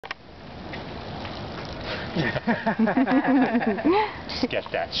Just get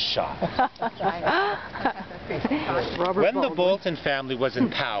that shot. Robert When the Baldwin. Bolton family was in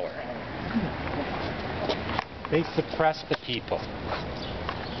power, they suppressed the people.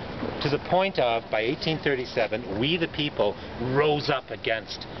 To the point of, by 1837, we the people rose up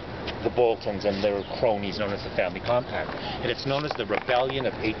against the Boltons and their cronies known as the Family Compact. And it's known as the Rebellion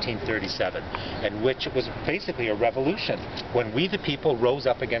of 1837, in which it was basically a revolution when we the people rose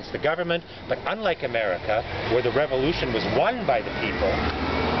up against the government. But unlike America, where the revolution was won by the people,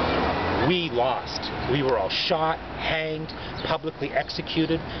 we lost. We were all shot, hanged, publicly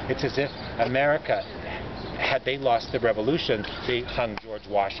executed. It's as if America, had they lost the revolution, they hung George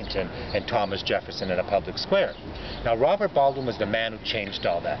Washington and Thomas Jefferson in a public square. Now, Robert Baldwin was the man who changed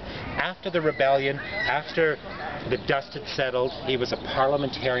all that. After the rebellion, after the dust had settled, he was a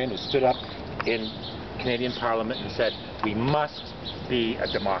parliamentarian who stood up in Canadian Parliament and said, we must be a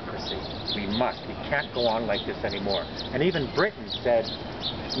democracy. We must. We can't go on like this anymore. And even Britain said,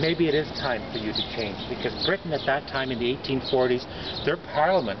 maybe it is time for you to change, because Britain at that time in the 1840s, their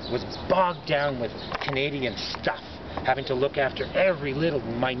parliament was bogged down with Canadian stuff, having to look after every little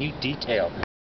minute detail